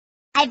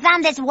I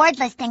found this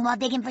wordless thing while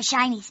digging for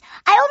shinies.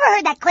 I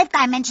overheard that Cliff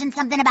guy mention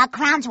something about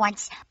crowns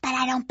once, but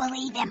I don't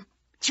believe him.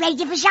 Trade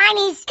you for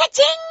shinies.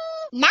 Ka-ching!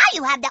 Now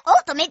you have the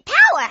ultimate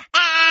power.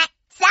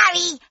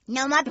 Sorry.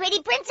 No more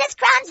pretty princess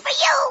crowns for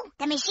you.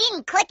 The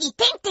machine clicky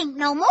tink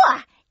no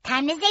more.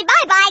 Time to say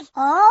bye-bye.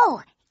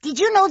 Oh, did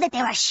you know that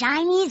there are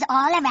shinies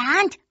all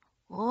around?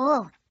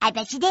 Oh, I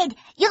bet you did.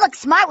 You look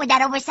smart with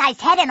that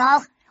oversized head and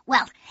all.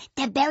 Well,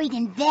 they're buried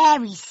in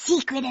very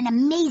secret and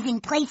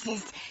amazing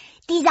places.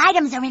 These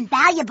items are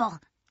invaluable.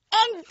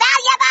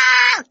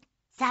 Invaluable!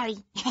 Sorry.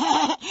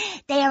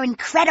 They are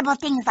incredible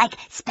things like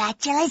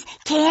spatulas,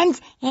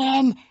 cans,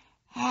 and,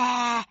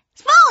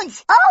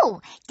 spoons! Oh,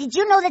 did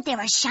you know that there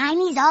are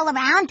shinies all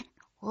around?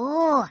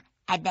 Oh,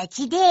 I bet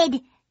you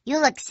did.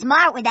 You look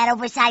smart with that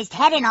oversized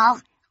head and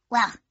all.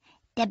 Well,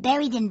 they're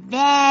buried in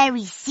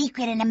very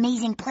secret and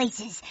amazing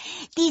places.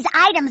 These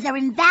items are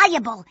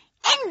invaluable.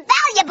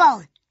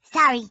 Invaluable!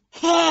 Sorry.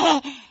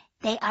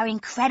 They are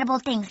incredible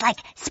things like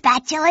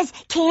spatulas,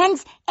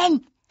 cans,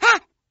 and,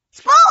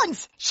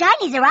 spoons!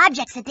 Shinies are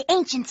objects that the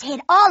ancients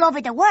hid all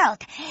over the world.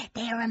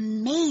 They are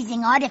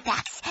amazing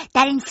artifacts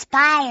that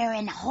inspire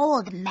and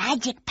hold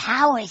magic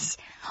powers.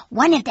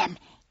 One of them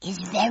is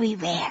very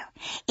rare.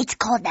 It's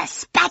called the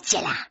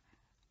spatula.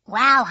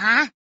 Wow,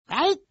 huh?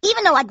 Right?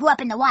 Even though I grew up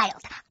in the wild,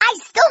 I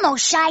still know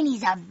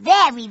shinies are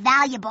very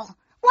valuable.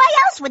 Why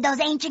else would those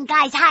ancient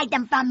guys hide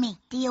them from me?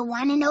 Do you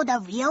want to know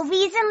the real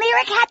reason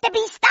Lyric had to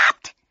be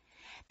stopped?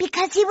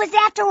 Because he was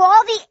after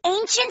all the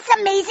ancients'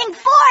 amazing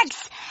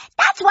forks.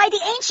 That's why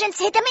the ancients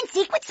hid them in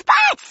secret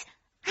spots.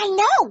 I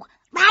know,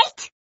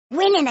 right?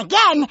 Winning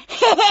again.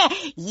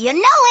 You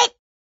know it.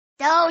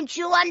 Don't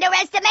you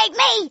underestimate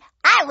me.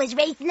 I was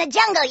raised in the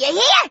jungle, you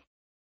hear?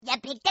 You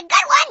picked a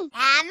good one.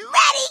 I'm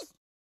ready.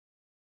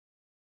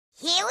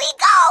 Here we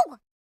go.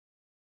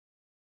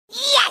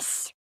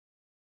 Yes.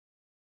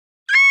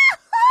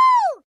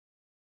 Ahoo!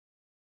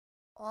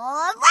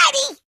 All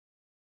righty.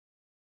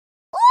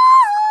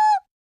 Woo-hoo!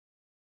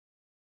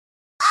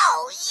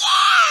 Oh,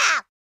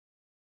 yeah!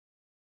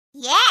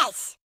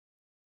 Yes!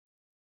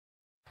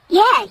 Yay!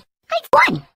 I won!